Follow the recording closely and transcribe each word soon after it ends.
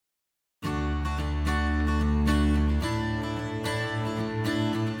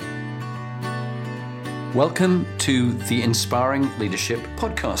Welcome to the Inspiring Leadership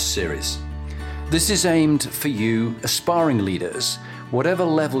podcast series. This is aimed for you aspiring leaders, whatever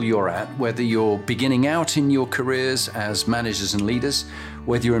level you're at, whether you're beginning out in your careers as managers and leaders,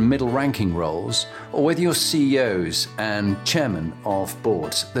 whether you're in middle ranking roles, or whether you're CEOs and chairmen of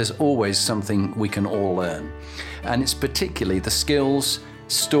boards. There's always something we can all learn. And it's particularly the skills,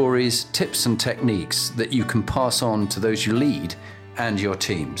 stories, tips and techniques that you can pass on to those you lead and your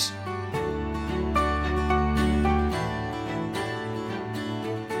teams.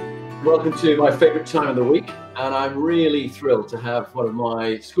 Welcome to my favourite time of the week, and I'm really thrilled to have one of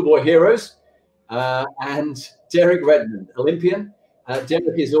my schoolboy heroes and Derek Redmond, Olympian.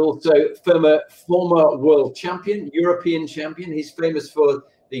 Derek is also former world champion, European champion. He's famous for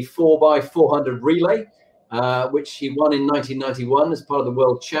the 4x400 relay, which he won in 1991 as part of the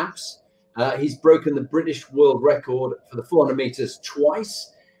world champs. He's broken the British world record for the 400 meters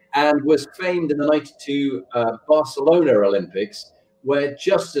twice and was famed in the 92 Barcelona Olympics, where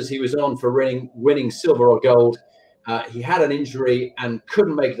just as he was on for winning silver or gold, he had an injury and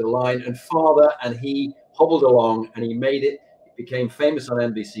couldn't make the line, and he hobbled along and he made it. He became famous on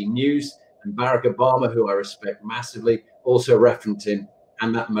NBC News, and Barack Obama, who I respect massively, also referenced him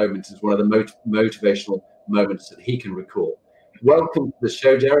and that moment as one of the motivational moments that he can recall. Welcome to the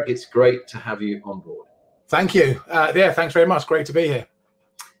show, Derek. It's great to have you on board. Thank you. Thanks very much. Great to be here.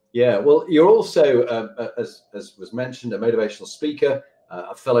 Yeah, well, you're also, as was mentioned, a motivational speaker,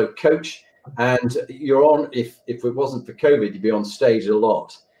 a fellow coach, and you're on, if it wasn't for COVID, you'd be on stage a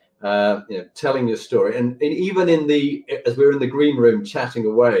lot, telling your story. And even as we were in the green room chatting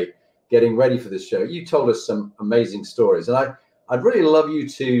away, getting ready for this show, you told us some amazing stories. And I'd really love you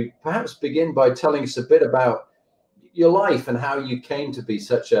to perhaps begin by telling us a bit about your life and how you came to be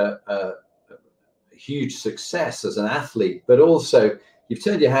such a huge success as an athlete, but also you've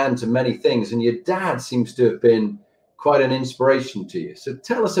turned your hand to many things, and your dad seems to have been quite an inspiration to you. So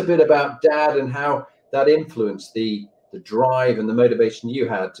tell us a bit about Dad and how that influenced the drive and the motivation you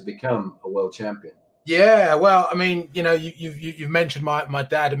had to become a world champion. Yeah, well, I mean, you've mentioned my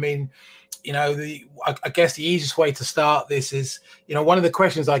dad. I mean, I guess the easiest way to start this is, one of the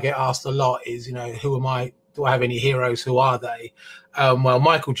questions I get asked a lot is, who am I? Do I have any heroes? Who are they? Well,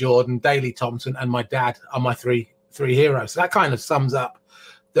 Michael Jordan, Daley Thompson, and my dad are my three heroes. So that kind of sums up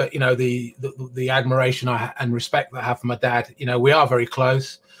the admiration and respect that I have for my dad. We are very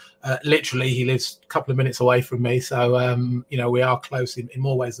close. Literally, he lives a couple of minutes away from me. So, we are close in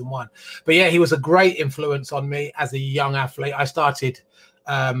more ways than one. But yeah, he was a great influence on me as a young athlete. I started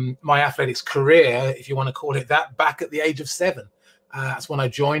my athletics career, if you want to call it that, back at the age of 7. That's when I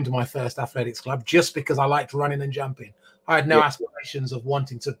joined my first athletics club, just because I liked running and jumping. I had no aspirations of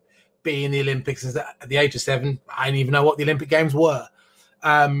wanting to be in the Olympics. At the age of 7, I didn't even know what the Olympic Games were.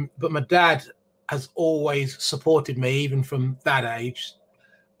 But my dad has always supported me, even from that age,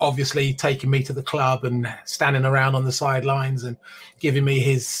 obviously taking me to the club and standing around on the sidelines and giving me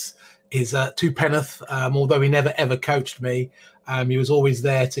his two penn'orth, although he never ever coached me. He was always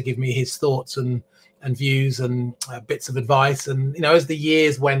there to give me his thoughts and views and bits of advice. And, as the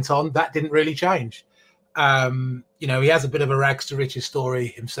years went on, that didn't really change. He has a bit of a rags to riches story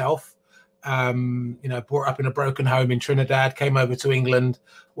himself. Brought up in a broken home in Trinidad, came over to England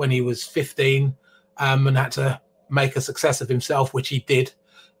when he was 15, and had to make a success of himself, which he did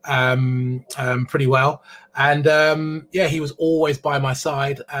pretty well. And he was always by my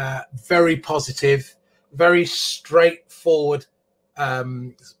side, very positive, very straightforward,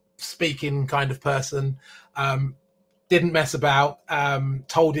 speaking kind of person. Didn't mess about.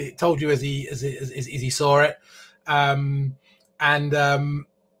 Told you as he saw it.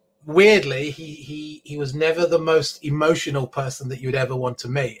 Weirdly, he was never the most emotional person that you'd ever want to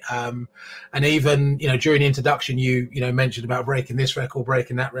meet. And even, during the introduction, you mentioned about breaking this record,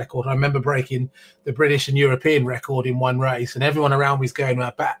 breaking that record. I remember breaking the British and European record in one race, and everyone around me was going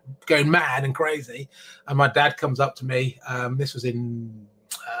mad and crazy. And my dad comes up to me. This was in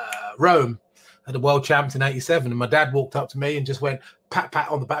Rome at the world champs in 87. And my dad walked up to me and just went, pat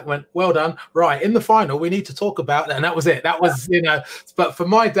on the back, went, well done. Right, in the final, we need to talk about that. And that was it. That was, but for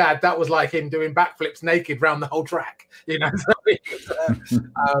my dad, that was like him doing backflips naked around the whole track, But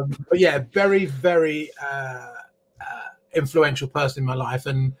yeah, very, very influential person in my life.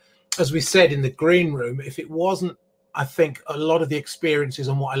 And as we said in the green room, if it wasn't, I think, a lot of the experiences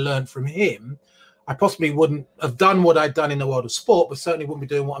and what I learned from him, I possibly wouldn't have done what I'd done in the world of sport, but certainly wouldn't be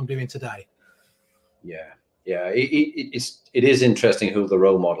doing what I'm doing today. Yeah. It is interesting who the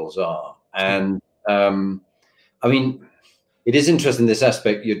role models are. And it is interesting, this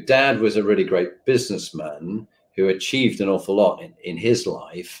aspect. Your dad was a really great businessman who achieved an awful lot in his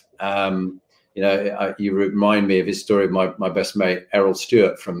life. You remind me of his story of my best mate, Errol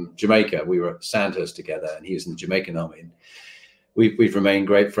Stewart from Jamaica. We were at Sandhurst together, and he was in the Jamaican army. And we've remained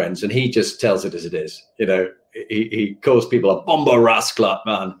great friends, and he just tells it as it is. He calls people a bomber rascal,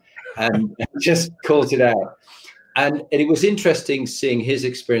 man, and just calls it out. And it was interesting seeing his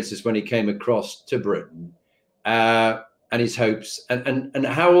experiences when he came across to Britain, and his hopes, and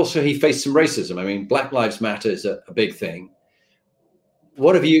how also he faced some racism. I mean, Black Lives Matter is a big thing.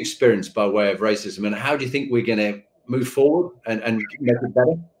 What have you experienced by way of racism, and how do you think we're going to move forward and make it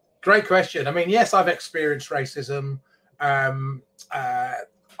better? Great question. I mean, yes, I've experienced racism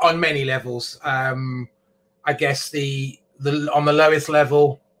on many levels. I guess the on the lowest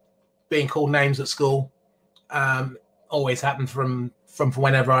level, being called names at school. Always happened from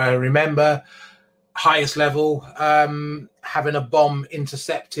whenever I remember. Highest level, having a bomb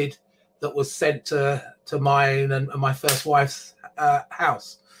intercepted that was sent to mine and my first wife's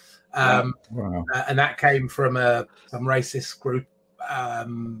house. Wow. And that came from some racist group. I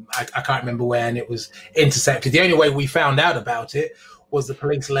can't remember where, and it was intercepted. The only way we found out about it was the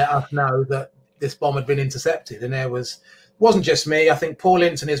police let us know that this bomb had been intercepted. And wasn't just me. I think Paul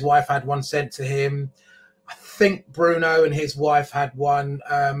Ince and his wife had one sent to him. I think Bruno and his wife had one.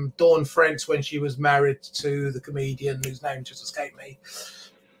 Dawn French, when she was married to the comedian whose name just escaped me.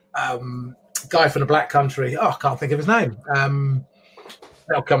 Guy from the Black Country. Oh, I can't think of his name.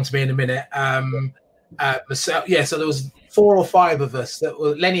 That'll come to me in a minute. Myself, yeah, so there was 4 or 5 of us that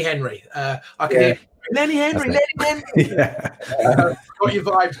were Lenny Henry. I can hear Lenny Henry. Yeah. I got your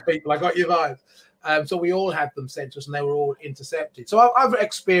vibes, people. I got your vibes. So we all had them sent to us, and they were all intercepted. So I've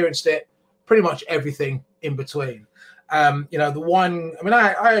experienced it, pretty much everything in between. I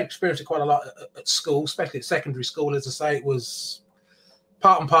experienced it quite a lot at school, especially at secondary school. As I say, it was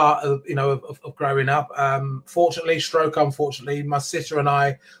part and part of growing up. Unfortunately, my sister and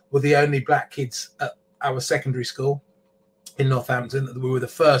I were the only black kids at our secondary school in Northampton. We were the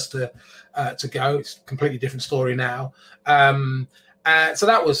first to go. It's a completely different story now. So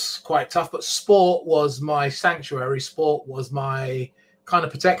that was quite tough, but sport was my sanctuary. Sport was my kind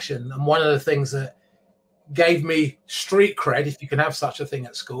of protection. And one of the things that gave me street cred, if you can have such a thing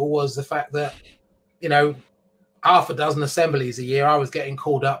at school, was the fact that, half a dozen assemblies a year, I was getting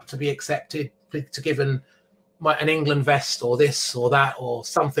called up to be accepted, to give an England vest or this or that or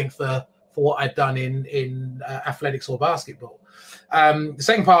something for what I'd done in athletics or basketball. The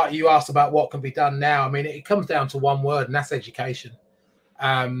second part, you asked about what can be done now. I mean, it comes down to one word, and that's education.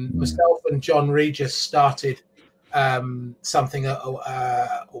 Myself and John Regis started something a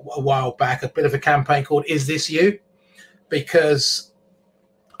while back, a bit of a campaign called Is This You? Because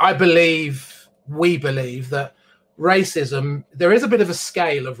we believe that racism, there is a bit of a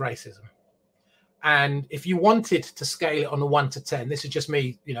scale of racism. And if you wanted to scale it on a 1 to 10, this is just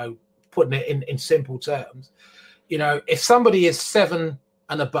me, putting it in simple terms. If somebody is 7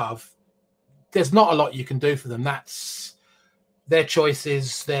 and above, there's not a lot you can do for them. That's their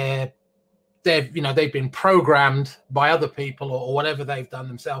choices. They've been programmed by other people or whatever they've done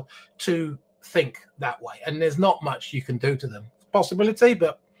themselves to think that way. And there's not much you can do to them. Possibility,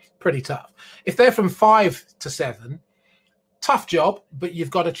 but pretty tough. If they're from 5 to 7, tough job, but you've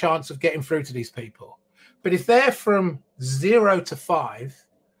got a chance of getting through to these people. But if they're from 0 to 5,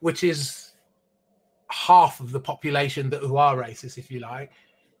 which is half of the population who are racist, if you like,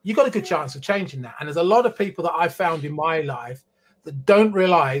 you've got a good chance of changing that. And there's a lot of people that I've found in my life that don't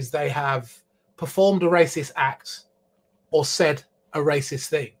realize they have performed a racist act or said a racist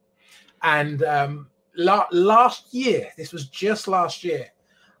thing. And last year, this was just last year,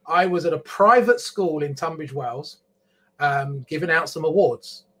 I was at a private school in Tunbridge Wells, giving out some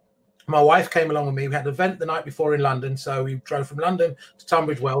awards. My wife came along with me. We had an event the night before in London. So we drove from London to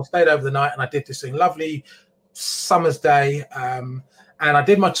Tunbridge Wells, stayed over the night, and I did this thing, lovely summer's day. And I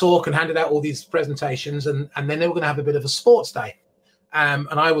did my talk and handed out all these presentations. And then they were going to have a bit of a sports day. And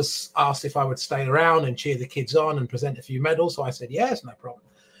I was asked if I would stay around and cheer the kids on and present a few medals. So I said, yes, no problem.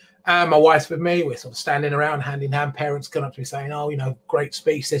 My wife's with me. We're sort of standing around hand in hand. Parents come up to me saying, oh, great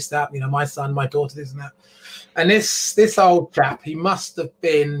speech, this, that, my son, my daughter, this and that. And this old chap, he must have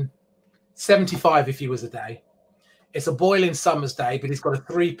been 75 if he was a day. It's a boiling summer's day, but he's got a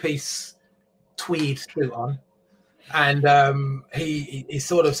 3-piece tweed suit on. And he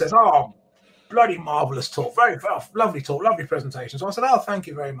sort of says, oh, bloody marvelous talk, very lovely talk, lovely presentation. So I said, oh, thank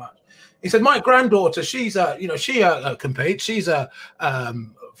you very much. He said, my granddaughter, she's she competes. She's a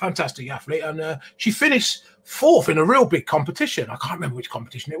fantastic athlete, and she finished 4th in a real big competition. I can't remember which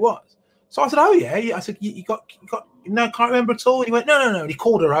competition it was. So I said, oh yeah. I said, you got no, can't remember at all. And he went, no. And he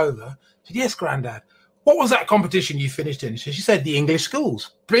called her over. I said, yes, Granddad. what was that competition you finished in? She said the English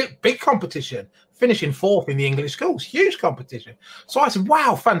schools, big competition, finishing 4th in the English schools, huge competition. So I said,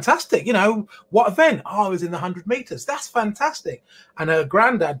 wow, fantastic. You know, what event? Oh, I was in the 100 meters. That's fantastic. And her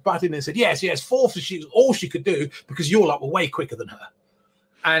granddad butted in and said, yes, 4th is all she could do because your lot were way quicker than her.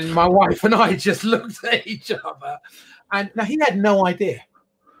 And my wife and I just looked at each other. And now he had no idea.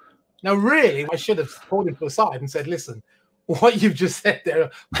 Now, really, I should have pulled him to the side and said, listen, what you've just said there,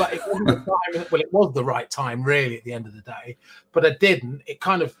 but it wasn't the time. Well, it was the right time, really, at the end of the day. But I didn't. It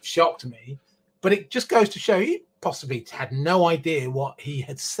kind of shocked me. But it just goes to show he possibly had no idea what he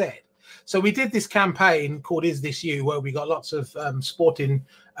had said. So we did this campaign called "Is This You?" where we got lots of sporting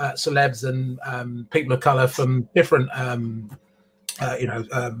celebs and people of color from different,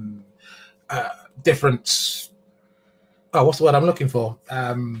 different. Oh, what's the word I'm looking for?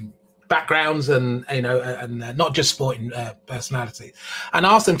 Backgrounds and not just sporting personality, and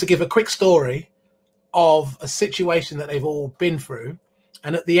asked them to give a quick story of a situation that they've all been through.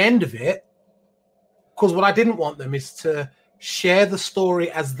 And at the end of it, because what I didn't want them is to share the story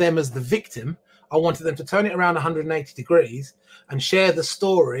as them as the victim. I wanted them to turn it around 180 degrees and share the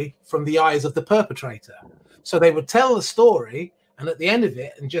story from the eyes of the perpetrator. So they would tell the story and at the end of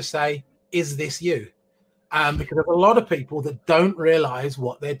it and just say, is this you? Because there's a lot of people that don't realize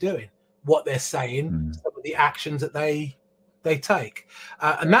what they're doing, what they're saying, some of the actions that they take.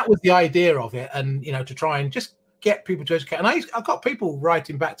 And that was the idea of it. And, to try and just get people to educate. And I got people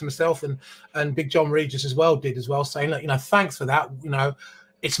writing back to myself and Big John Regis as well did as well, saying, look, thanks for that.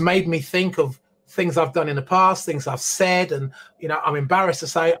 It's made me think of things I've done in the past, things I've said. And, I'm embarrassed to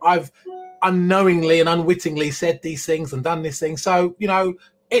say I've unknowingly and unwittingly said these things and done this thing. So,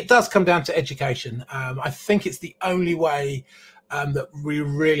 it does come down to education. I think it's the only way that we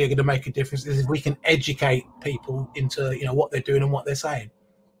really are going to make a difference is if we can educate people into, what they're doing and what they're saying.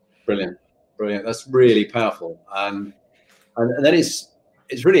 Brilliant. That's really powerful. And then it's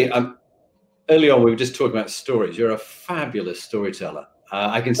really, early on, we were just talking about stories. You're a fabulous storyteller.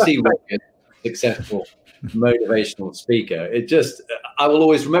 I can see why you're a successful motivational speaker. I will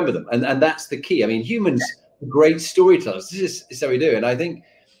always remember them. And that's the key. I mean, humans are great storytellers. This is how we do. And I think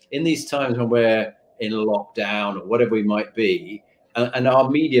in these times when we're in lockdown or whatever we might be, and our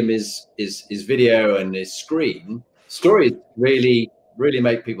medium is video and is screen, stories really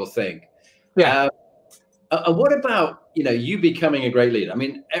make people think. Yeah. And what about, you becoming a great leader? I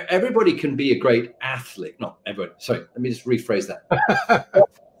mean, everybody can be a great athlete. Not everybody. Sorry, let me just rephrase that.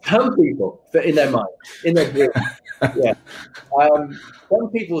 Some people, in their mind, in their group, yeah. Some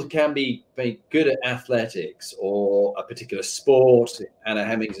people can be good at athletics or a particular sport. Anna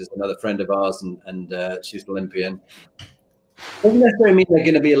Hemmings is another friend of ours, and she's an Olympian. Doesn't necessarily mean they're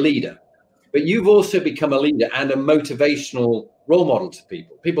going to be a leader, but you've also become a leader and a motivational role model to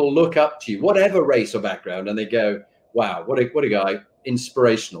people. People look up to you, whatever race or background, and they go, wow, what a guy,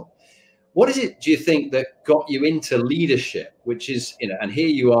 inspirational. What is it, do you think, that got you into leadership, which is, and here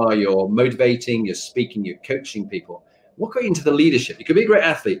you are, you're motivating, you're speaking, you're coaching people. What got you into the leadership? You could be a great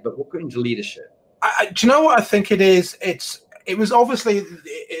athlete, but what got you into leadership? Do you know what I think it is? It was obviously,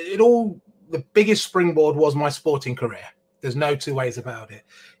 the biggest springboard was my sporting career. There's no two ways about it.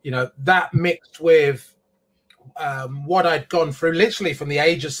 That mixed with what I'd gone through literally from the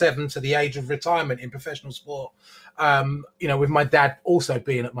age of 7 to the age of retirement in professional sport, with my dad also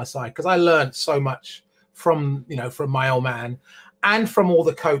being at my side, because I learned so much from my old man and from all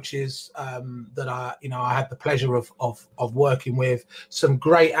the coaches that I had the pleasure of working with, some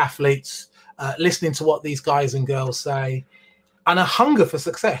great athletes, listening to what these guys and girls say, and a hunger for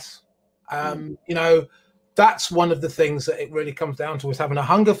success. That's one of the things that it really comes down to, is having a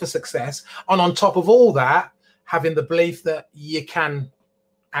hunger for success. And on top of all that, having the belief that you can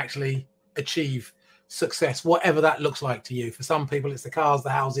actually achieve success, whatever that looks like to you. For some people, it's the cars, the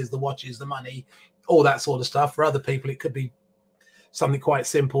houses, the watches, the money, all that sort of stuff. For other people, it could be something quite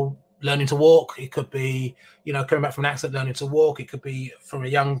simple, learning to walk. It could be, coming back from an accident, learning to walk. It could be from a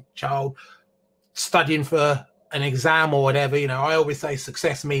young child studying for an exam or whatever. I always say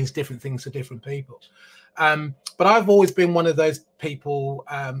success means different things to different people. But I've always been one of those people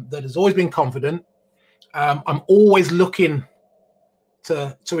that has always been confident. I'm always looking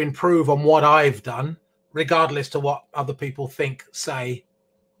to improve on what I've done, regardless to what other people think, say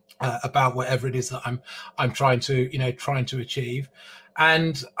about whatever it is that I'm trying to achieve.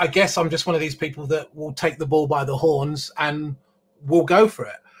 And I guess I'm just one of these people that will take the bull by the horns and will go for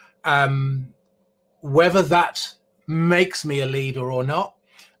it. Whether that makes me a leader or not,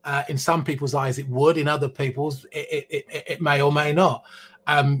 in some people's eyes it would, in other people's it may or may not.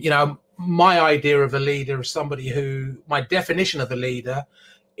 My idea of a leader is somebody who, my definition of a leader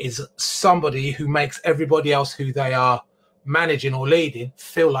is somebody who makes everybody else who they are managing or leading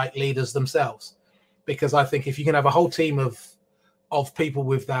feel like leaders themselves. Because I think if you can have a whole team of people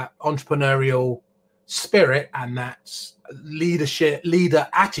with that entrepreneurial spirit and that leader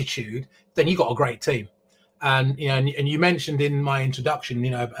attitude, then you got a great team. And and you mentioned in my introduction,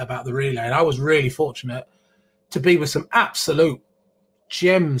 about the relay, and I was really fortunate to be with some absolute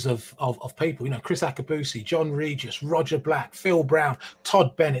gems of people. Chris Akabusi, John Regis, Roger Black, Phil Brown,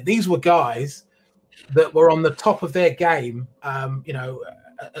 Todd Bennett. These were guys that were on the top of their game,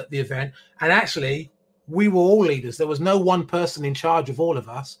 at the event. And actually, we were all leaders. There was no one person in charge of all of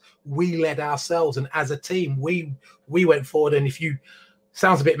us. We led ourselves, and as a team, we went forward. And if you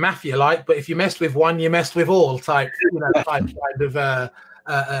sounds a bit mafia-like, but if you messed with one, you messed with all type kind of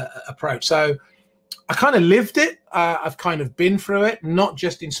approach. So I kind of lived it. I've kind of been through it, not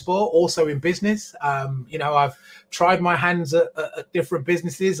just in sport, also in business. I've tried my hands at different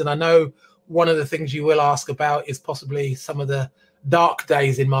businesses, and I know one of the things you will ask about is possibly some of the dark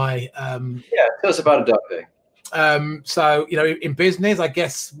days in my tell us about a dark day. So in business, I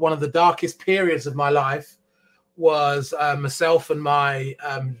guess one of the darkest periods of my life was myself and my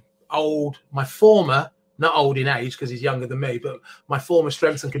former, not old in age because he's younger than me, but my former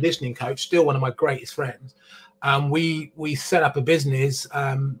strength and conditioning coach, still one of my greatest friends. We set up a business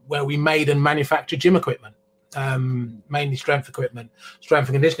where we made and manufactured gym equipment, mainly strength and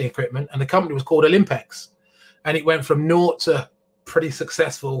conditioning equipment, and the company was called Olympex, and it went from naught to pretty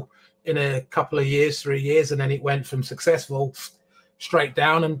successful in a couple of years, 3 years, and then it went from successful straight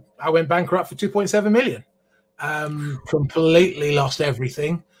down, and I went bankrupt for 2.7 million. Completely lost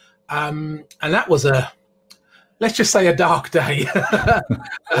everything, and that was let's just say a dark day.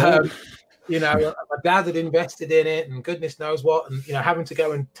 My dad had invested in it, and goodness knows what, and having to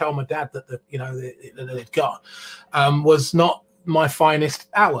go and tell my dad that that it got was not my finest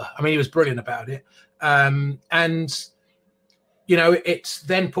hour. I mean, he was brilliant about it, and it's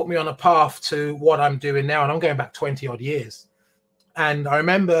then put me on a path to what I'm doing now, and I'm going back 20 odd years. And I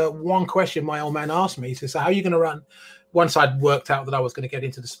remember one question my old man asked me. He said, so how are you going to run? Once I'd worked out that I was going to get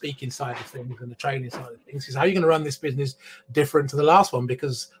into the speaking side of things and the training side of things, he said, how are you going to run this business different to the last one?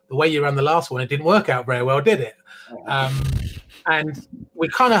 Because the way you ran the last one, it didn't work out very well, did it? And we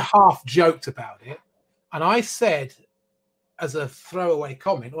kind of half joked about it. And I said, as a throwaway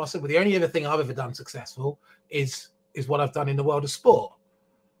comment, I said, well, the only other thing I've ever done successful is what I've done in the world of sport.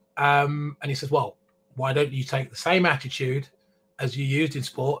 And he says, well, why don't you take the same attitude as you used in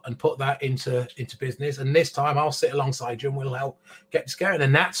sport and put that into business, and this time I'll sit alongside you and we'll help get this going.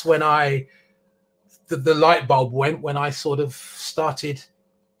 And that's when the light bulb went, when I sort of started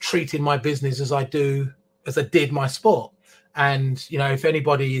treating my business as I did my sport. And if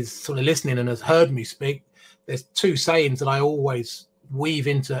anybody is sort of listening and has heard me speak, there's two sayings that I always weave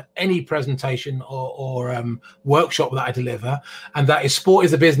into any presentation or workshop that I deliver, and that is sport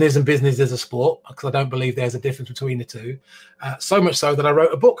is a business and business is a sport, because I don't believe there's a difference between the two. So much so that I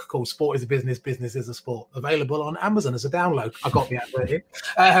wrote a book called Sport is a Business, Business is a Sport, available on Amazon as a download. I got the advert here.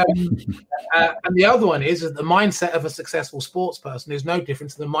 And the other one is that the mindset of a successful sports person is no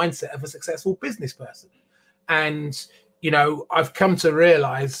different to the mindset of a successful business person. And I've come to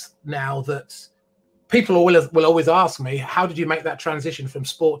realize now that people will always ask me, how did you make that transition from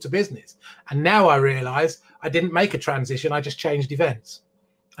sport to business? And now I realize I didn't make a transition, I just changed events.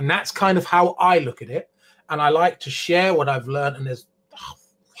 And that's kind of how I look at it. And I like to share what I've learned, and there's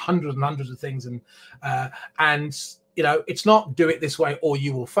hundreds and hundreds of things. And it's not do it this way or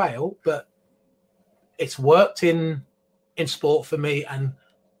you will fail, but it's worked in sport for me and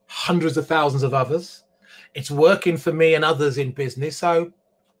hundreds of thousands of others. It's working for me and others in business. So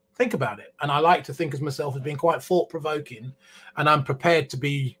think about it. And I like to think of myself as being quite thought-provoking, and I'm prepared to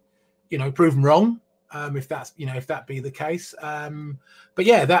be, proven wrong, if that be the case. But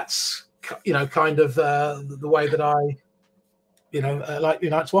yeah, that's, kind of the way that I, like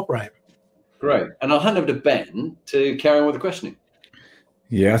to operate. Great. And I'll hand over to Ben to carry on with the questioning.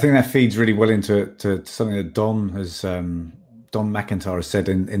 Yeah, I think that feeds really well into something that Don McIntyre has said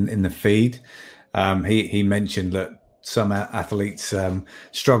in the feed. He mentioned that some athletes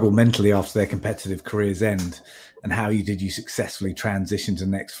struggle mentally after their competitive careers end, and how did you successfully transition to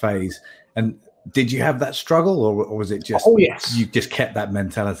the next phase? And did you have that struggle, or was it just, yes, you just kept that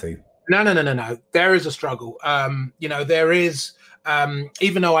mentality? No. There is a struggle. There is,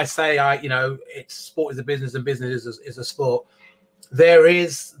 even though I say it's sport is a business and business is a sport, there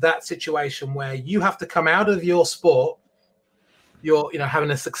is that situation where you have to come out of your sport. You're,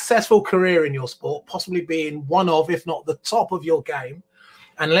 having a successful career in your sport, possibly being one of, if not the top of your game,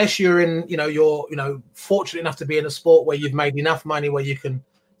 unless you're in, you're, fortunate enough to be in a sport where you've made enough money where you can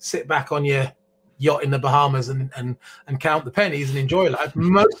sit back on your yacht in the Bahamas and count the pennies and enjoy life.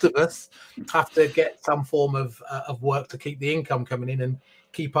 Most of us have to get some form of work to keep the income coming in and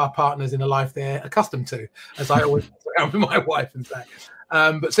keep our partners in a life they're accustomed to, as I always around with my wife and say.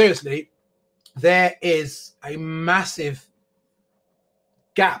 But seriously, there is a massive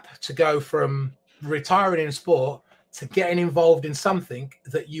gap to go from retiring in sport to getting involved in something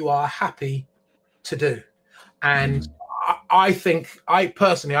that you are happy to do. And I think, I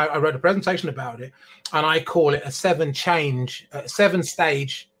personally wrote a presentation about it, and I call it a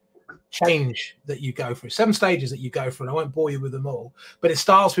 7-stage change that you go through. 7 stages that you go through, and I won't bore you with them all, but it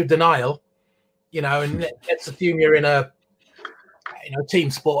starts with denial, and let's assume you're in a team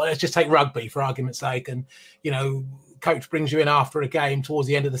sport. Let's just take rugby for argument's sake, and coach brings you in after a game towards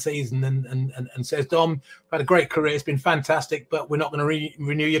the end of the season and says, Dom, you've had a great career, it's been fantastic, but we're not going to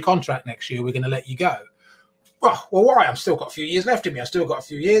renew your contract next year, we're going to let you go. Well, why? I've still got a few years left in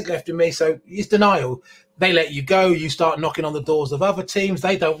me. So it's denial. They let you go. You start knocking on the doors of other teams.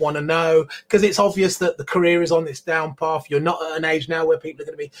 They don't want to know because it's obvious that the career is on this down path. You're not at an age now where people are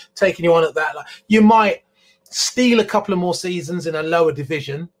going to be taking you on at that. You might steal a couple of more seasons in a lower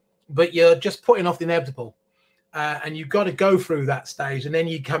division, but you're just putting off the inevitable. And you've got to go through that stage. And then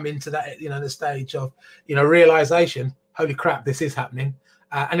you come into that, the stage of, realization, holy crap, this is happening.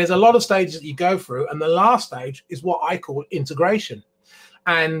 And there's a lot of stages that you go through. And the last stage is what I call integration.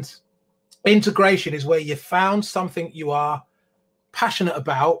 And integration is where you found something you are passionate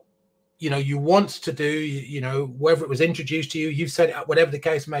about, you want to do, whether it was introduced to you, you've set it up, whatever the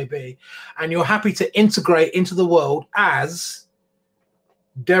case may be. And you're happy to integrate into the world as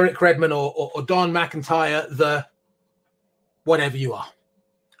Derek Redmond or Don McIntyre, the whatever you are,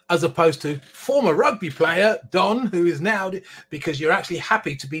 as opposed to former rugby player Don, who is now, because you're actually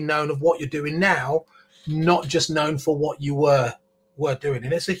happy to be known of what you're doing now, not just known for what you were doing.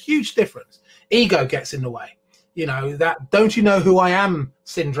 And it's a huge difference. Ego gets in the way, that don't you know who I am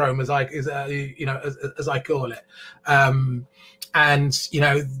syndrome, as I call it. And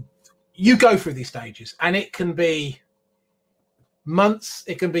you go through these stages, and it can be months,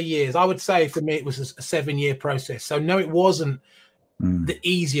 it can be years. I would say for me it was a 7-year process. So no, it wasn't the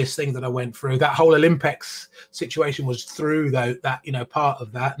easiest thing that I went through. That whole Olympics situation was through that part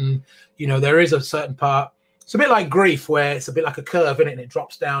of that. And there is a certain part, it's a bit like grief, where it's a bit like a curve, isn't it? And it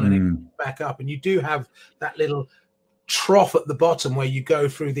drops down and it comes back up, and you do have that little trough at the bottom where you go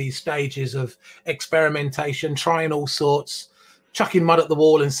through these stages of experimentation, trying all sorts, chucking mud at the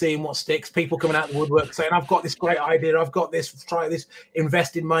wall and seeing what sticks, people coming out of the woodwork saying, I've got this great idea, I've got this, try this,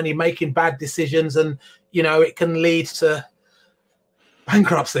 investing money, making bad decisions. And, it can lead to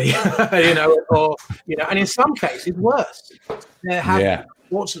bankruptcy, or, and in some cases worse. There have,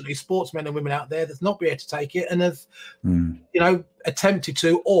 fortunately, sportsmen and women out there that's not been able to take it and have, attempted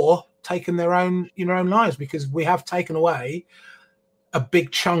to, or taken their own lives, because we have taken away a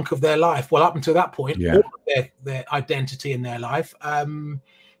big chunk of their life. Well, up until that point, all of their identity in their life,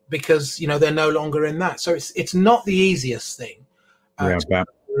 because they're no longer in that. So it's not the easiest thing,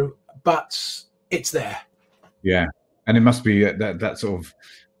 but it's there. Yeah, and it must be that sort of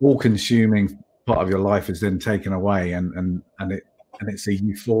all-consuming part of your life is then taken away, and it's a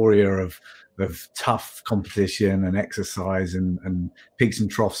euphoria of tough competition and exercise and peaks and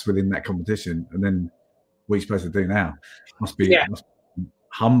troughs within that competition. And then what are you supposed to do now? Must be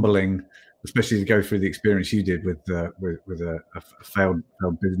humbling, especially to go through the experience you did with a failed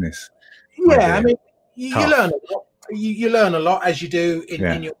business. Yeah, I mean, you learn a lot. You learn a lot as you do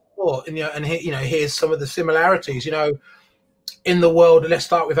in your sport, and here's some of the similarities. In the world, let's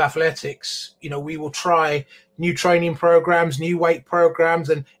start with athletics. We will try new training programs, new weight programs,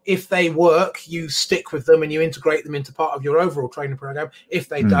 and if they work, you stick with them and you integrate them into part of your overall training program. If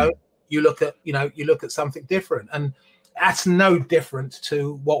they don't, you look at something different. And that's no different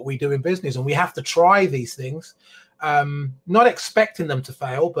to what we do in business. And we have to try these things, not expecting them to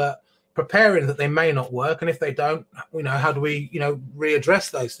fail, but preparing that they may not work. And if they don't, how do we,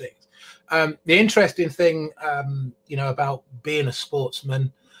 readdress those things? The interesting thing, about being a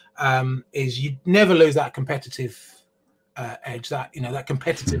sportsman, is you never lose that competitive edge, that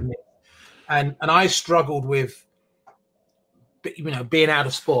competitiveness. And I struggled with, being out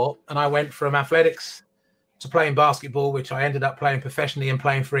of sport, and I went from athletics to playing basketball, which I ended up playing professionally and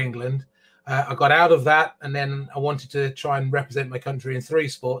playing for England. I got out of that, and then I wanted to try and represent my country in 3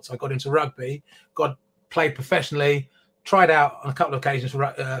 sports. I got into rugby, played professionally, tried out on a couple of occasions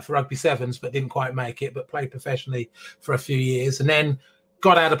for rugby sevens, but didn't quite make it, but played professionally for a few years, and then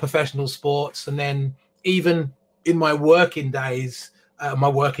got out of professional sports. And then even in my working days, my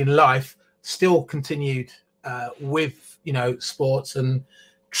working life, still continued with, sports, and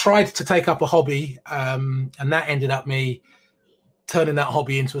tried to take up a hobby, and that ended up me turning that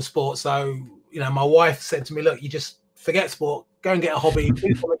hobby into a sport. So, my wife said to me, look, you just forget sport, go and get a hobby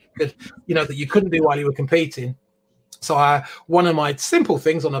that you couldn't do while you were competing. So one of my simple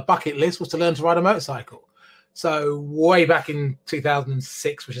things on a bucket list was to learn to ride a motorcycle. So way back in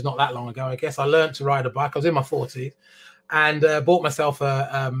 2006, which is not that long ago, I guess, I learned to ride a bike. I was in my 40s and bought myself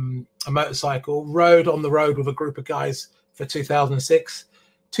a motorcycle, rode on the road with a group of guys for 2006.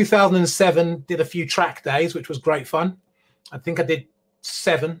 2007, did a few track days, which was great fun. I think I did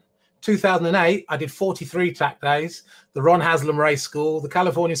 7. 2008, I did 43 track days, the Ron Haslam Race School, the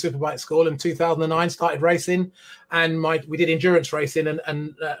California Superbike School. In 2009, started racing, and we did endurance racing,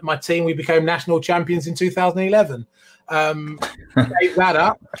 and my team, we became national champions in 2011. Gave that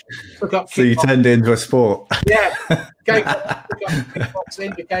up. Took up so you turned it into a sport. Yeah, took up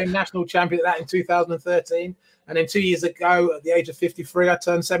kickboxing, became national champion at that in 2013. And then 2 years ago, at the age of 53, I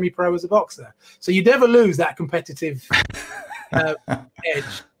turned semi-pro as a boxer. So you never lose that competitive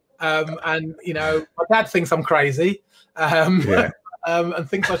edge. And my dad thinks I'm crazy, and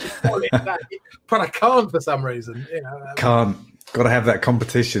thinks I should call it that, but I can't for some reason. Got to have that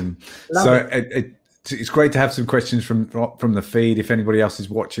competition. So it's great to have some questions from the feed. If anybody else is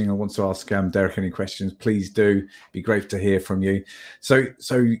watching and wants to ask Derek any questions, please do. It'd be great to hear from you. So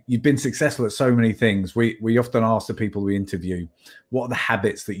you've been successful at so many things. We often ask the people we interview, what are the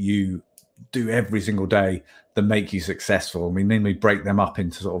habits that you do every single day that make you successful? And we break them up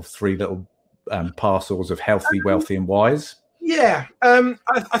into sort of 3 little parcels of healthy, wealthy, and wise. Yeah,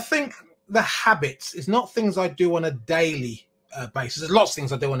 I think the habits is not things I do on a daily basis. There's lots of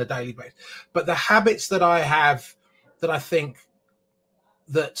things I do on a daily basis, but the habits that I have that I think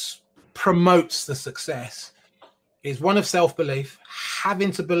that promotes the success is one of self-belief,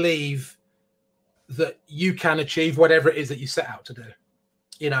 having to believe that you can achieve whatever it is that you set out to do.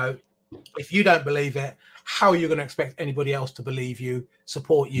 If you don't believe it, how are you going to expect anybody else to believe you,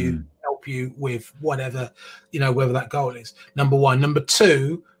 support you, help you with whatever, whether that goal is? Number one. Number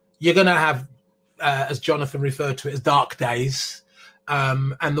two, you're going to have, as Jonathan referred to it, as dark days.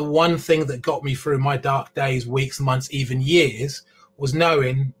 And the one thing that got me through my dark days, weeks, months, even years, was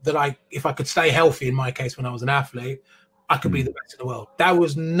knowing that if I could stay healthy, in my case, when I was an athlete, I could be the best in the world. There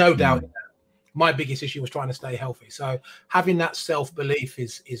was no doubt in that. My biggest issue was trying to stay healthy. So having that self-belief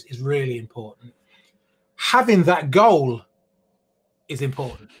is really important. Having that goal is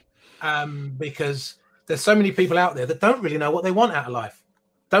important, because there's so many people out there that don't really know what they want out of life,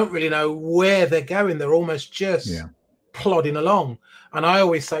 don't really know where they're going. They're almost just plodding along. And I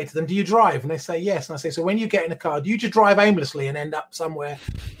always say to them, do you drive? And they say yes. And I say, so when you get in a car, do you just drive aimlessly and end up somewhere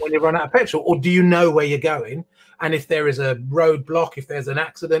when you run out of petrol? Or do you know where you're going? And if there is a roadblock, if there's an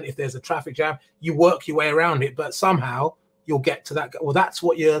accident, if there's a traffic jam, you work your way around it, but somehow you'll get to that. Well, that's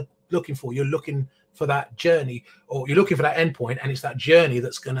what you're looking for. You're looking for that journey, or you're looking for that end point, and it's that journey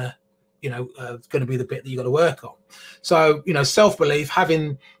that's going to be the bit that you got to work on. So, self-belief,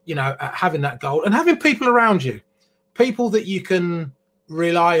 having that goal, and having people around you, people that you can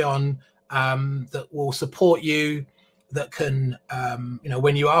rely on, that will support you, that can,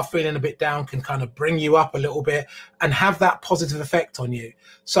 when you are feeling a bit down, can kind of bring you up a little bit and have that positive effect on you.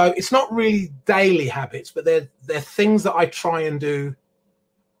 So it's not really daily habits, but they're things that I try and do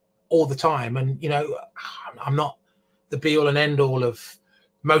all the time. And, I'm not the be all and end all of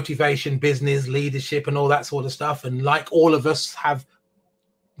motivation, business, leadership, and all that sort of stuff. And like all of us have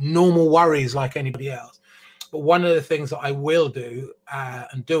normal worries like anybody else. But one of the things that I will do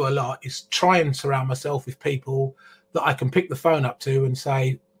and do a lot is try and surround myself with people that I can pick the phone up to and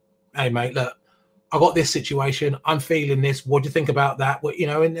say, hey, mate, look, I got this situation. I'm feeling this. What do you think about that? Well,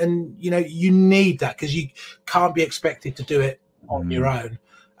 you need that, because you can't be expected to do it on your own.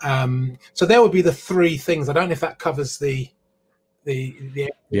 So there would be the 3 things. I don't know if that covers the.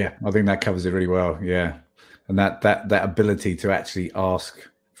 Yeah, I think that covers it really well. Yeah. And that ability to actually ask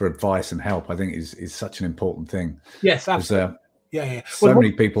for advice and help, I think is such an important thing. Yes, absolutely. So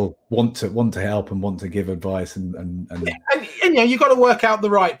many people want to help and want to give advice, and you've got to work out the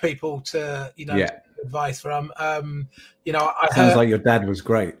right people to to advice from. Sounds like your dad was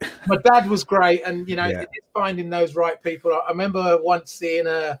great. My dad was great, and it's finding those right people. I remember once seeing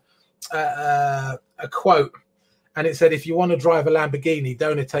a quote, and it said, if you want to drive a Lamborghini,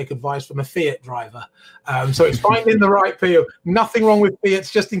 don't take advice from a Fiat driver. So it's finding the right people. Nothing wrong with Fiats,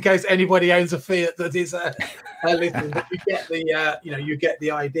 just in case anybody owns a Fiat that is listening. But you get the you get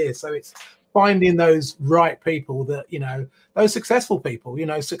the idea. So it's finding those right people that those successful people.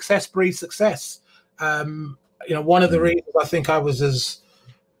 Success breeds success. One of the reasons I think I was as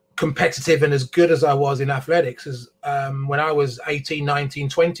competitive and as good as I was in athletics, as when I was 18, 19,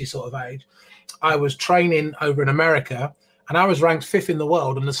 20 sort of age, I was training over in America, and I was ranked 5th in the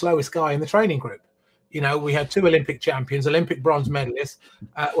world and the slowest guy in the training group. You know, we had 2 Olympic champions, Olympic bronze medalists,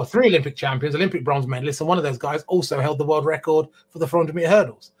 or 3 Olympic champions, Olympic bronze medalists, and one of those guys also held the world record for the 400-meter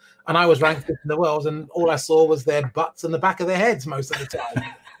hurdles. And I was ranked 5th in the world, and all I saw was their butts and the back of their heads most of the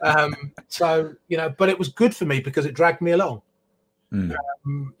time. So, you know, but it was good for me because it dragged me along.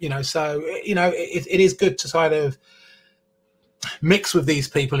 You know, so, you know, it is good to kind of mix with these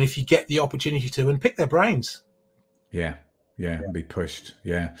people if you get the opportunity to, and pick their brains. Yeah, be pushed.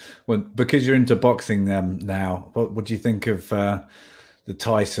 Yeah. Well, because you're into boxing now, what do you think of the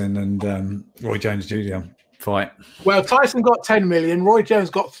Tyson and Roy Jones Jr. fight? Well, Tyson got 10 million. Roy Jones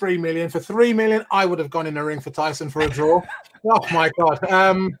got 3 million. For 3 million, I would have gone in the ring for Tyson for a draw. Oh my God.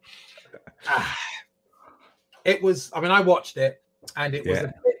 It was, I mean, I watched it. And it was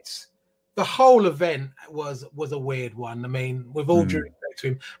a bit, the whole event was a weird one. I mean, with all due respect to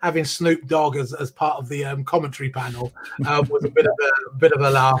him, having Snoop Dogg as part of the commentary panel was a bit of a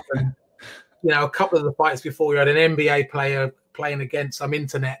laugh. And, you know, a couple of the fights before, you had an NBA player playing against some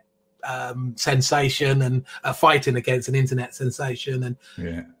internet sensation, and fighting against an internet sensation. And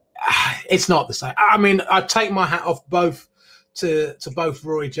it's not the same. I mean, I take my hat off to both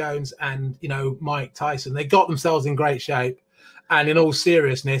Roy Jones and, you know, Mike Tyson. They got themselves in great shape. And in all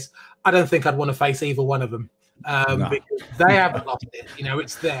seriousness, I don't think I'd want to face either one of them because they haven't lost it. You know,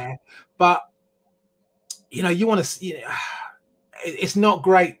 it's there. But, you know, you want to, you know, it's not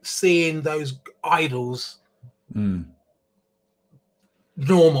great seeing those idols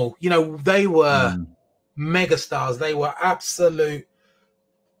normal. You know, they were megastars. They were absolute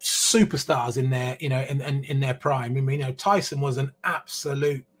superstars in their, you know, in their prime. I mean, you know, Tyson was an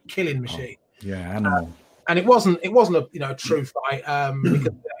absolute killing machine. Animal. And it wasn't a, you know, a true fight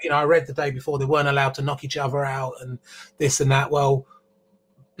because, you know, I read the day before they weren't allowed to knock each other out and this and that. Well,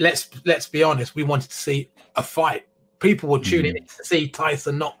 let's be honest. We wanted to see a fight. People were tuning in to see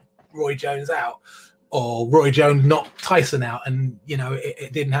Tyson knock Roy Jones out, or Roy Jones knock Tyson out, and you know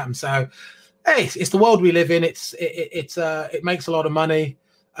it didn't happen. So, hey, it's the world we live in. It makes a lot of money,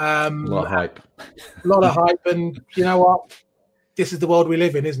 a lot of hype, and you know what? This is the world we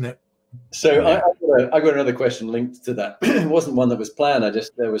live in, isn't it? So I got another question linked to that. It wasn't one that was planned. I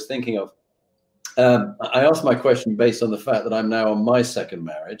was thinking of. I asked my question based on the fact that I'm now on my second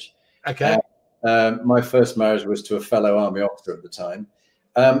marriage. Okay. My first marriage was to a fellow army officer at the time.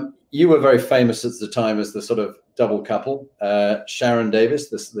 You were very famous at the time as the sort of double couple. Sharon Davis,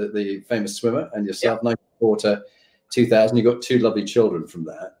 the famous swimmer, and yourself, 94 to 2000. You got 2 lovely children from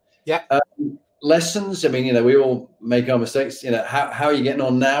that. Yeah. Lessons. I mean, you know, we all make our mistakes. You know, how are you getting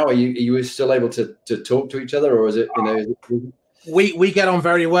on now? Are you still able to talk to each other, or is it, you know? We get on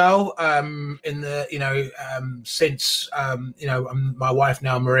very well. In the, you know, since you know, my wife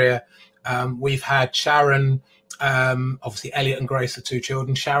now, Maria. We've had Sharon, obviously Elliot and Grace, the 2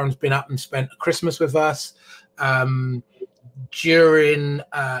 children. Sharon's been up and spent Christmas with us. During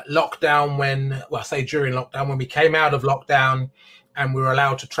lockdown, when we came out of lockdown and we were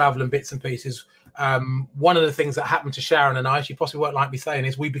allowed to travel in bits and pieces, one of the things that happened to Sharon and I, she possibly won't like me saying,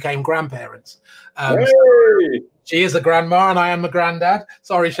 is we became grandparents. Hey! She is a grandma and I am a granddad.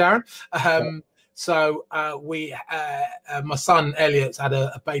 Sorry, Sharon. So my son Elliot's had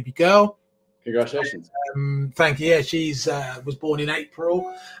a baby girl. Congratulations. Thank you. Yeah, she's was born in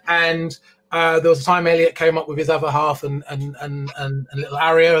April, and there was a time Elliot came up with his other half and little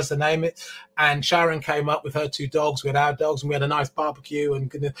Aria, as they name it, and Sharon came up with her 2 dogs. We had our dogs, and we had a nice barbecue,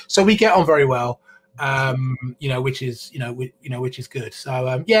 and so we get on very well. You know, which is which is good.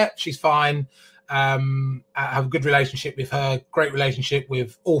 So yeah, she's fine. I have a good relationship with her. Great relationship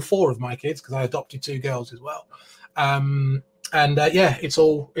with all 4 of my kids because I adopted 2 girls as well. Yeah, it's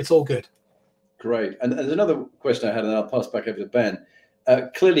all good. Great. And there's another question I had, and I'll pass back over to Ben.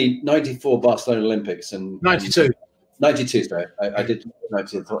 Clearly, 94 Barcelona Olympics and 92. 92, sorry. I did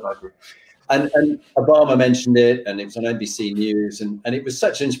 90, I thought 90. And Obama mentioned it, and it was on NBC News, and it was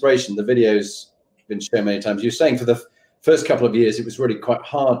such an inspiration. The video's been shown many times. You were saying for the first couple of years, it was really quite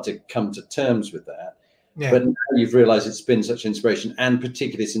hard to come to terms with that. Yeah. But now you've realized it's been such an inspiration, and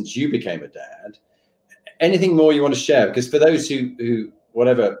particularly since you became a dad. Anything more you want to share? Because for those who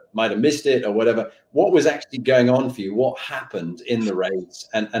whatever might have missed it or whatever, what was actually going on for you? What happened in the race,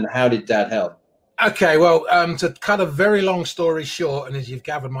 and how did Dad help? Okay, well, to cut a very long story short, and as you've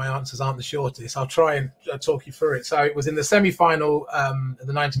gathered, my answers aren't the shortest, I'll try and talk you through it. So it was in the semi-final of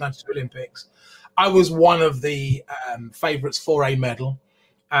the 1992 Olympics. I was one of the favourites for a medal.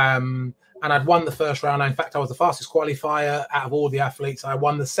 and I'd won the first round. In fact, I was the fastest qualifier out of all the athletes. I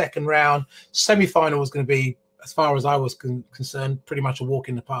won the second round. Semi-final was going to be, as far as I was concerned, pretty much a walk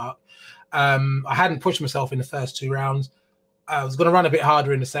in the park. I hadn't pushed myself in the first 2 rounds. I was going to run a bit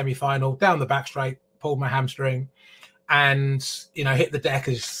harder in the semi-final, down the back straight, pulled my hamstring, and hit the deck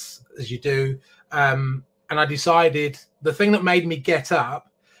as you do. And I decided the thing that made me get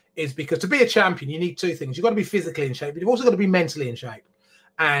up is because to be a champion, you need 2 things. You've got to be physically in shape, but you've also got to be mentally in shape.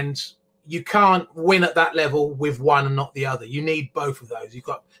 And you can't win at that level with one and not the other. You need both of those.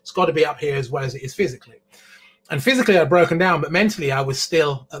 It's got to be up here as well as it is physically. And physically, I'd broken down, but mentally, I was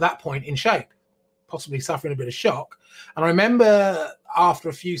still at that point in shape, possibly suffering a bit of shock. And I remember after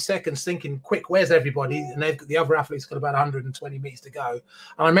a few seconds thinking, quick, where's everybody? And the other athletes got about 120 meters to go. And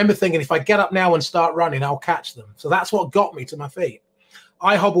I remember thinking, if I get up now and start running, I'll catch them. So that's what got me to my feet.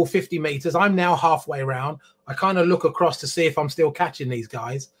 I hobble 50 meters. I'm now halfway around. I kind of look across to see if I'm still catching these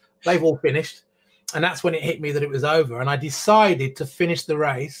guys. They've all finished. And that's when it hit me that it was over. And I decided to finish the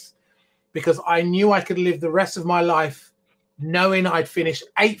race because I knew I could live the rest of my life knowing I'd finished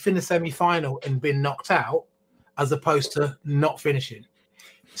 8th in the semi-final and been knocked out, as opposed to not finishing.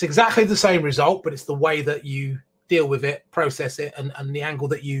 It's exactly the same result, but it's the way that you deal with it, process it, and the angle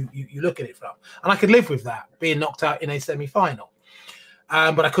that you look at it from. And I could live with that, being knocked out in a semi-final.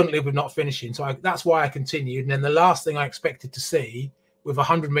 But I couldn't live with not finishing. So that's why I continued. And then the last thing I expected to see with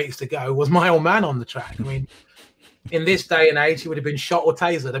 100 meters to go was my old man on the track. I mean, in this day and age, he would have been shot or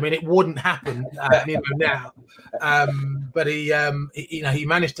tasered. I mean, it wouldn't happen now. But he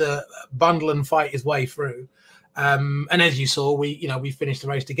managed to bundle and fight his way through. And as you saw, we finished the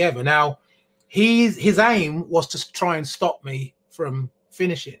race together. Now, his aim was to try and stop me from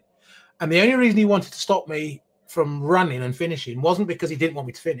finishing. And the only reason he wanted to stop me from running and finishing wasn't because he didn't want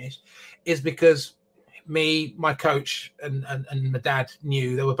me to finish, is because my coach and my dad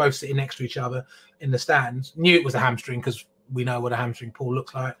knew, they were both sitting next to each other in the stands, knew it was a hamstring because we know what a hamstring pull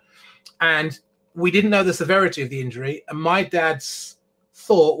looks like. And we didn't know the severity of the injury. And my dad's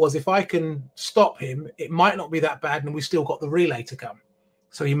thought was, if I can stop him, it might not be that bad and we still got the relay to come.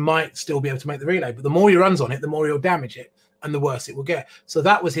 So he might still be able to make the relay. But the more he runs on it, the more he'll damage it and the worse it will get. So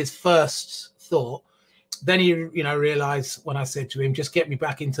that was his first thought. Then he, realized when I said to him, just get me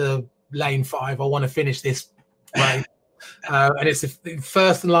back into lane 5. I want to finish this race. And it's the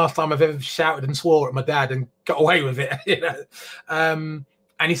first and last time I've ever shouted and swore at my dad and got away with it. And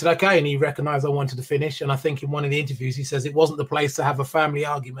he said, okay. And he recognized I wanted to finish. And I think in one of the interviews, he says it wasn't the place to have a family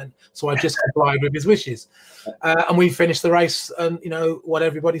argument. So I just complied with his wishes. And we finished the race and, what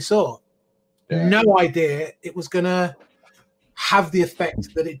everybody saw. Yeah. No idea it was going to have the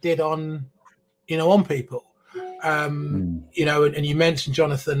effect that it did on people. And you mentioned,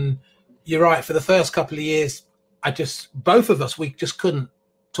 Jonathan, you're right. For the first couple of years, both of us, we just couldn't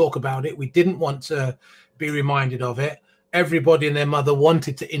talk about it. We didn't want to be reminded of it. Everybody and their mother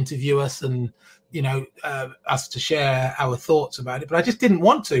wanted to interview us and, us to share our thoughts about it. But I just didn't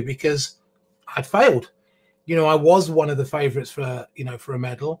want to because I'd failed. I was one of the favorites for a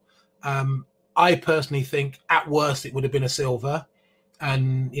medal. I personally think at worst it would have been a silver.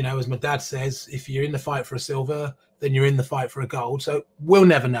 And, as my dad says, if you're in the fight for a silver, then you're in the fight for a gold. So we'll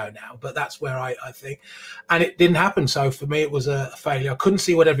never know now, but that's where I think. And it didn't happen. So for me, it was a failure. I couldn't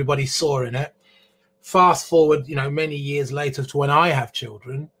see what everybody saw in it. Fast forward, many years later to when I have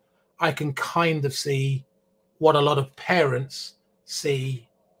children, I can kind of see what a lot of parents see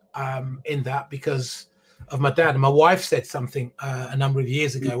in that because of my dad. And my wife said something a number of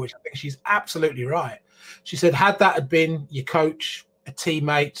years ago, which I think she's absolutely right. She said, had that had been your coach, a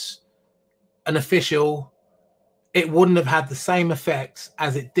teammate, an official, it wouldn't have had the same effects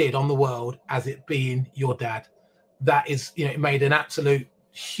as it did on the world as it being your dad. That is, it made an absolute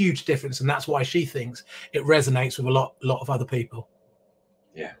huge difference, and that's why she thinks it resonates with a lot of other people.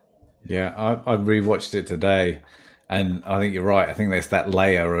 Yeah. I rewatched it today, and I think you're right. I think there's that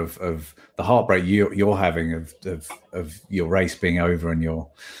layer of the heartbreak you're having of your race being over and your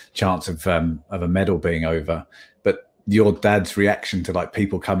chance of a medal being over, but your dad's reaction to like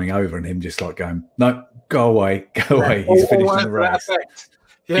people coming over and him just like going, no, go away. He's finishing the race.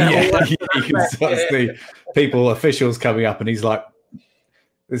 You can start to see people, officials coming up, and he's like,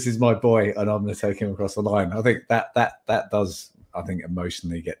 this is my boy, and I'm going to take him across the line. I think that does, I think,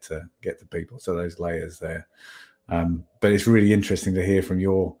 emotionally get to people. So those layers there. But it's really interesting to hear from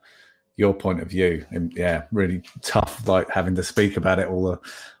your point of view, and really tough, like having to speak about it all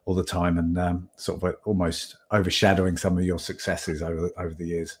the time, and sort of almost overshadowing some of your successes over the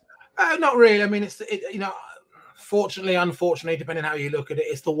years. Not really. I mean, it's fortunately, unfortunately, depending on how you look at it,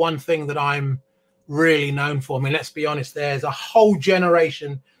 it's the one thing that I'm really known for. I mean, let's be honest. There's a whole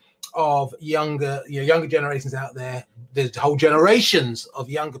generation of younger generations out there. There's whole generations of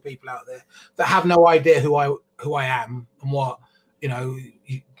younger people out there that have no idea who I am and what,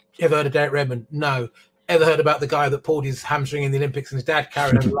 you ever heard of Derek Redmond? No. Ever heard about the guy that pulled his hamstring in the Olympics and his dad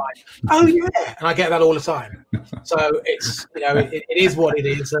carried on the line? Oh yeah, and I get that all the time. So it's it is what it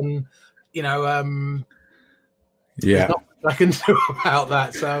is, and there's not much I can do about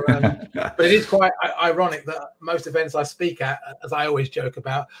that. So, but it is quite ironic that most events I speak at, as I always joke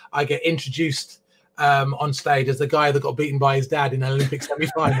about, I get introduced on stage as the guy that got beaten by his dad in an Olympic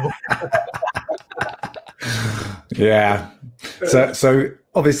semi-final. Yeah. So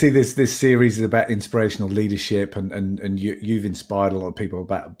obviously this series is about inspirational leadership, and you've inspired a lot of people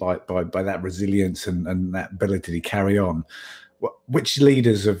by that resilience and that ability to carry on. Which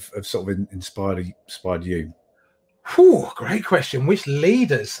leaders have sort of inspired you? Whew, great question. Which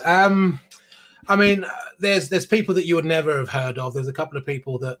leaders? I mean, there's people that you would never have heard of. There's a couple of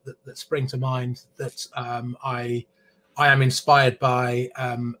people that spring to mind that I am inspired by,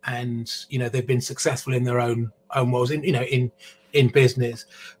 and they've been successful in their own worlds, in business.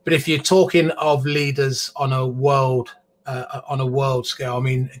 But if you're talking of leaders on a world scale, I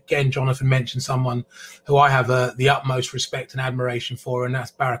mean, again, Jonathan mentioned someone who I have the utmost respect and admiration for, and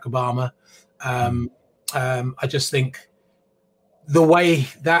that's Barack Obama. I just think the way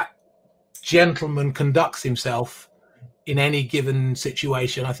that gentleman conducts himself in any given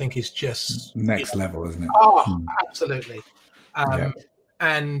situation, I think is just next level, isn't it? Oh, absolutely.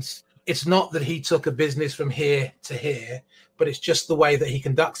 And it's not that he took a business from here to here, but it's just the way that he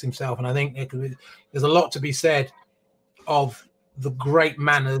conducts himself. And I think there's a lot to be said of the great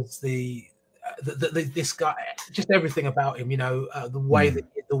manners, this guy, just everything about him. The way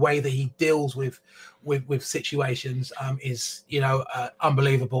that he deals with situations is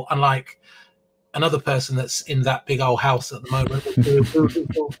unbelievable. Unlike another person that's in that big old house at the moment,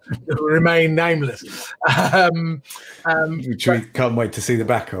 who remain nameless, which we can't wait to see the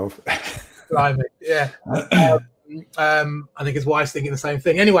back of. Yeah. I think his wife's thinking the same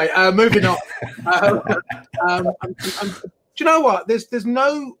thing. Anyway, moving on. Do you know what? There's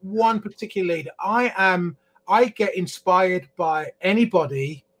no one particular leader. I get inspired by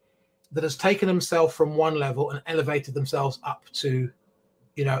anybody that has taken themselves from one level and elevated themselves up to,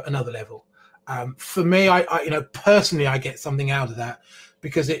 another level. For me, I personally, I get something out of that,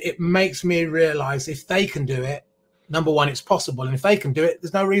 because it makes me realize if they can do it, number one, it's possible. And if they can do it,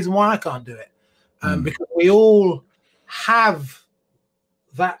 there's no reason why I can't do it. Because we all have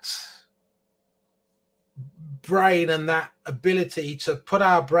that brain and that ability to put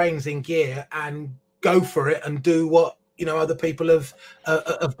our brains in gear and go for it and do what other people have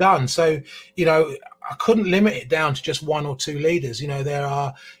done. So I couldn't limit it down to just one or two leaders. There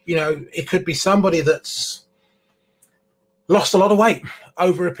are it could be somebody that's lost a lot of weight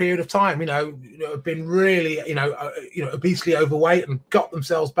over a period of time, been really obesely overweight and got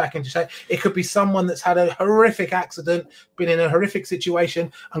themselves back into shape. It could be someone that's had a horrific accident, been in a horrific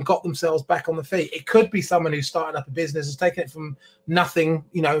situation and got themselves back on the feet. It could be someone who started up a business, has taken it from nothing,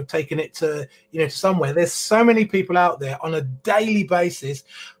 taken it to to somewhere. There's so many people out there on a daily basis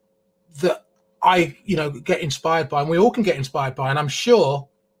that I get inspired by, and we all can get inspired by. And I'm sure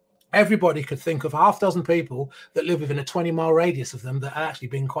everybody could think of half dozen people that live within a 20-mile radius of them that have actually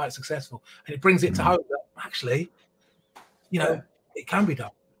been quite successful. And it brings it to home that actually, it can be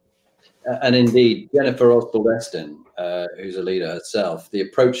done. And indeed, Jennifer Osbald-Weston, who's a leader herself, the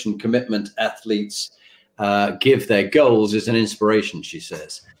approach and commitment athletes give their goals is an inspiration, she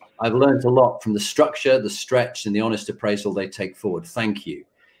says. I've learned a lot from the structure, the stretch, and the honest appraisal they take forward. Thank you.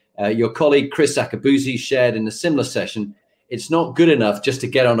 Your colleague, Chris Akabuzi, shared in a similar session, it's not good enough just to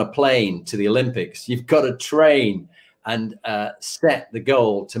get on a plane to the Olympics. You've got to train and set the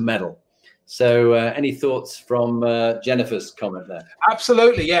goal to medal. So any thoughts from Jennifer's comment there?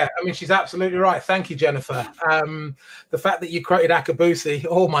 Absolutely, yeah. I mean, she's absolutely right. Thank you, Jennifer. The fact that you quoted Akabusi,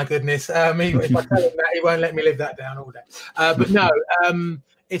 oh my goodness. If I tell him that, he won't let me live that down all day. But no,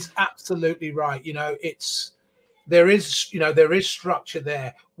 it's absolutely right. There is structure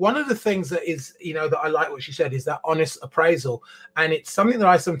there. One of the things that is, that I like what she said is that honest appraisal. And it's something that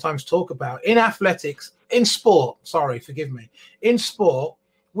I sometimes talk about in athletics, in sport. Sorry, forgive me. In sport,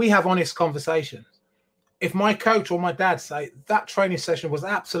 we have honest conversations. If my coach or my dad say that training session was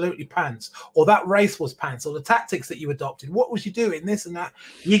absolutely pants, or that race was pants, or the tactics that you adopted, what was you doing, this and that,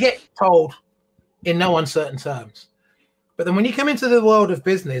 you get told in no uncertain terms. But then when you come into the world of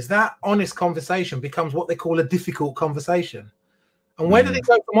business, that honest conversation becomes what they call a difficult conversation. And where did it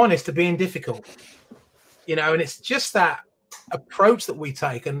go from honest to being difficult? And it's just that approach that we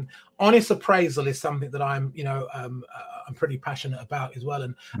take, and honest appraisal is something that I'm pretty passionate about as well.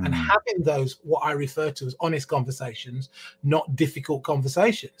 And having those, what I refer to as honest conversations, not difficult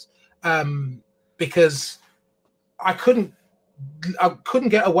conversations, because I couldn't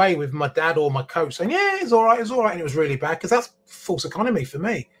get away with my dad or my coach saying, yeah, it's all right, and it was really bad, because that's false economy for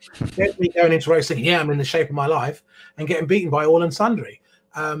me. Get me going into racing, yeah, I'm in the shape of my life, and getting beaten by all and sundry.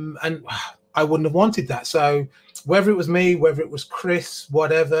 And I wouldn't have wanted that. So whether it was me, whether it was Chris,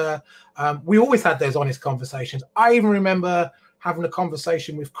 whatever, we always had those honest conversations. I even remember having a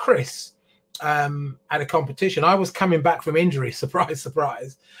conversation with Chris at a competition. I was coming back from injury, surprise,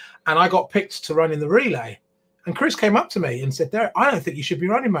 surprise, and I got picked to run in the relay. And Chris came up to me and said, Derek, I don't think you should be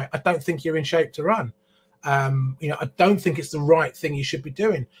running, mate. I don't think you're in shape to run. I don't think it's the right thing you should be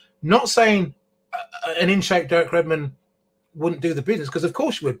doing. Not saying an in-shape Derek Redmond wouldn't do the business, because of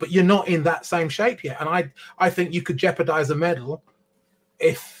course you would, but you're not in that same shape yet. And I think you could jeopardize a medal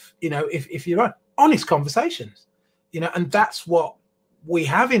if you run. Honest conversations, and that's what we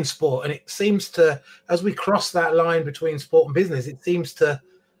have in sport. And it seems to, as we cross that line between sport and business, it seems to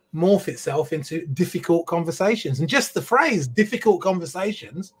morph itself into difficult conversations. And just the phrase difficult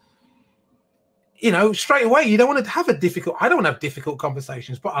conversations, straight away, you don't want to have I don't want to have difficult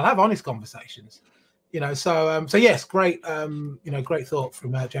conversations, but I'll have honest conversations, so yes, great, great thought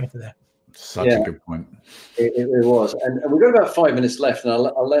from Jennifer there. Such a good point. It was. And we've got about 5 minutes left, and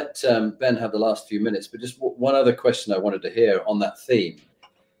I'll let Ben have the last few minutes, but just one other question I wanted to hear on that theme.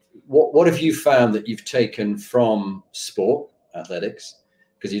 What have you found that you've taken from sport, athletics,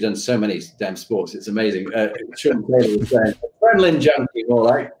 because you've done so many damn sports, it's amazing. Sean Taylor was saying, adrenaline junkie, more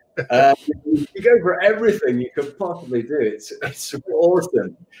like. You go for everything you could possibly do. It's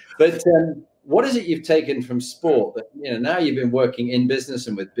awesome. But what is it you've taken from sport that, now you've been working in business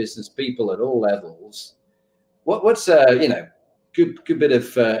and with business people at all levels? What's good bit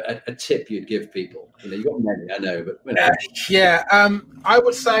of a tip you'd give people? You've got many, I know, but I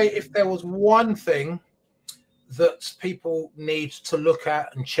would say if there was one thing that people need to look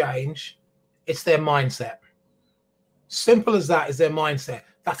at and change, it's their mindset. Simple as that, is their mindset.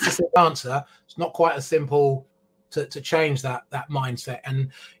 That's the simple answer. It's not quite as simple to change that mindset. And,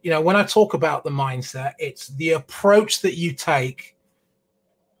 when I talk about the mindset, it's the approach that you take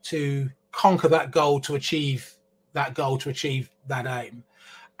to conquer that goal, to achieve that aim.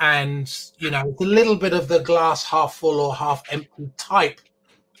 And, it's a little bit of the glass half full or half empty type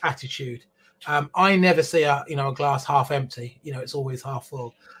attitude. I never see a glass half empty. It's always half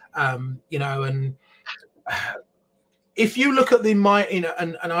full. And if you look at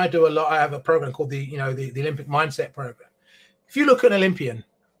and I do a lot. I have a program called the Olympic Mindset Program. If you look at an Olympian,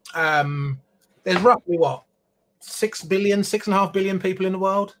 there's roughly 6.5 billion people in the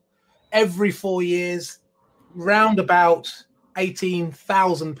world. Every 4 years, round about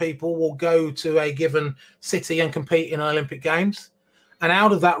 18,000 people will go to a given city and compete in Olympic Games. And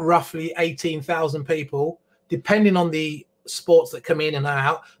out of that roughly 18,000 people, depending on the sports that come in and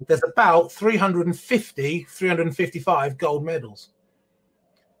out, there's about 355 gold medals.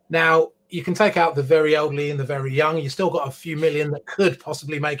 Now, you can take out the very elderly and the very young. You still got a few million that could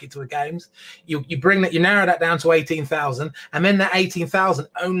possibly make it to a games. You narrow that down to 18,000, and then that 18,000,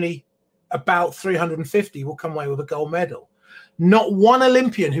 only about 350 will come away with a gold medal. Not one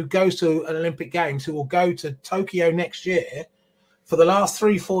Olympian who goes to an Olympic Games, who will go to Tokyo next year, for the last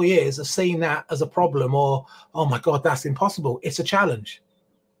 3-4 years, have seen that as a problem or, oh my God, that's impossible. It's a challenge.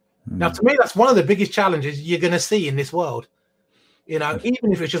 Now, to me, that's one of the biggest challenges you're going to see in this world. Even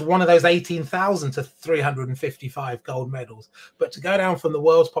if it's just one of those 18,000 to 355 gold medals, but to go down from the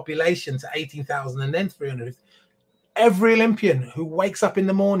world's population to 18,000 and then 300, every Olympian who wakes up in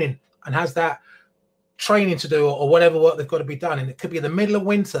the morning and has that training to do or whatever work they've got to be done, and it could be in the middle of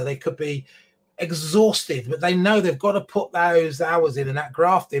winter, they could be exhausted, but they know they've got to put those hours in and that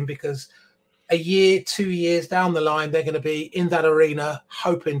graft in, because a year, 2 years down the line, they're going to be in that arena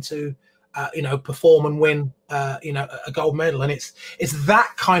hoping to, perform and win, a gold medal. And it's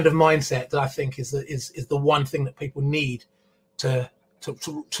that kind of mindset that I think is the one thing that people need to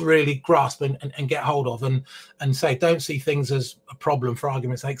really grasp and get hold of, and say, don't see things as a problem, for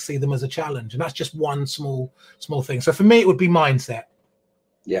argument's sake, see them as a challenge. And that's just one small thing. So for me, it would be mindset.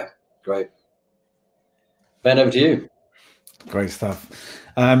 Yeah, great. Ben, over to you. Great stuff.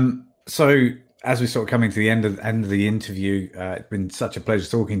 So as we're sort of coming to the end of the interview, it's been such a pleasure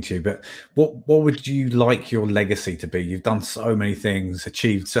talking to you. But what would you like your legacy to be? You've done so many things,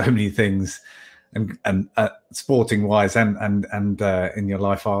 achieved so many things, and sporting wise, and in your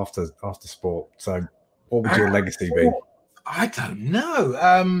life after sport. So what would your legacy be? I don't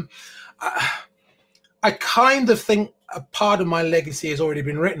know. I kind of think a part of my legacy has already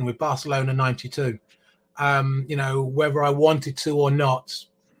been written with Barcelona 92. You know, whether I wanted to or not,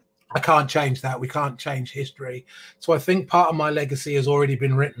 I can't change that. We can't change history. So I think part of my legacy has already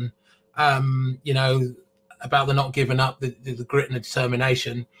been written, you know, about the not giving up, the grit and the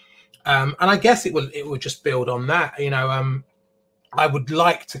determination. And I guess it will just build on that. You know, I would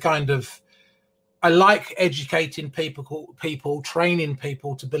like to I like educating people, training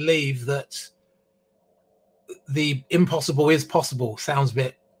people to believe that the impossible is possible. Sounds a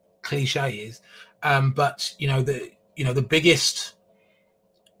bit cliche, but you know, the biggest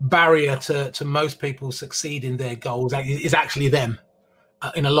barrier to most people succeeding their goals is actually them.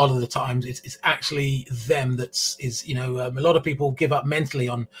 In a lot of the times, it's actually them you know, a lot of people give up mentally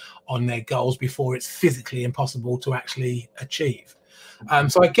on their goals before it's physically impossible to actually achieve.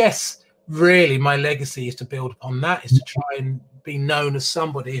 So I guess really my legacy is to build upon that, is to try and be known as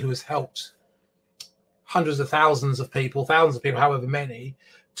somebody who has helped hundreds of thousands of people, however many,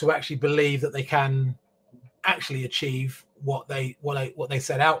 to actually believe that they can actually achieve what they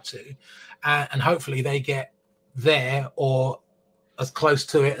set out to, and hopefully they get there or as close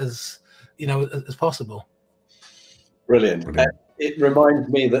to it as, you know, as possible. Brilliant. It reminds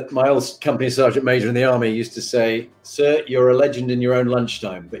me that my old company sergeant major in the army used to say, "Sir, you're a legend in your own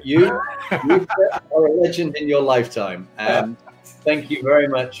lunchtime, but you are a legend in your lifetime." And thank you very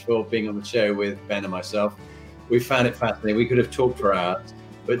much for being on the show with Ben and myself. We found it fascinating. We could have talked for hours.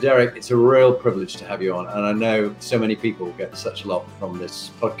 But Derek, it's a real privilege to have you on. And I know so many people get such a lot from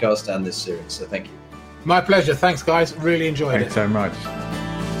this podcast and this series. So thank you. My pleasure. Thanks, guys. Really enjoyed it. Thanks so much.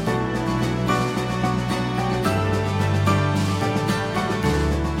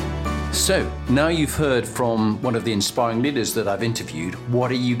 So now you've heard from one of the inspiring leaders that I've interviewed, what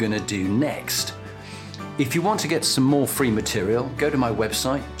are you going to do next? If you want to get some more free material, go to my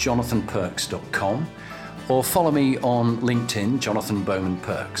website, jonathanperks.com, or follow me on LinkedIn, Jonathan Bowman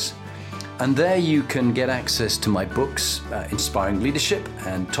Perks. And there you can get access to my books, Inspiring Leadership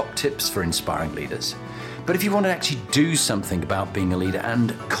and Top Tips for Inspiring Leaders. But if you want to actually do something about being a leader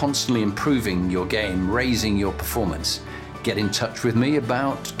and constantly improving your game, raising your performance, get in touch with me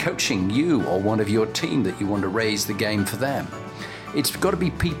about coaching you or one of your team that you want to raise the game for them. It's got to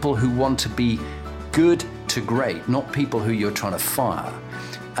be people who want to be good to great, not people who you're trying to fire.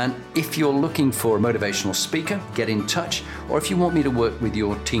 And if you're looking for a motivational speaker, get in touch. Or if you want me to work with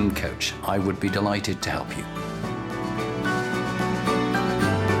your team coach, I would be delighted to help you.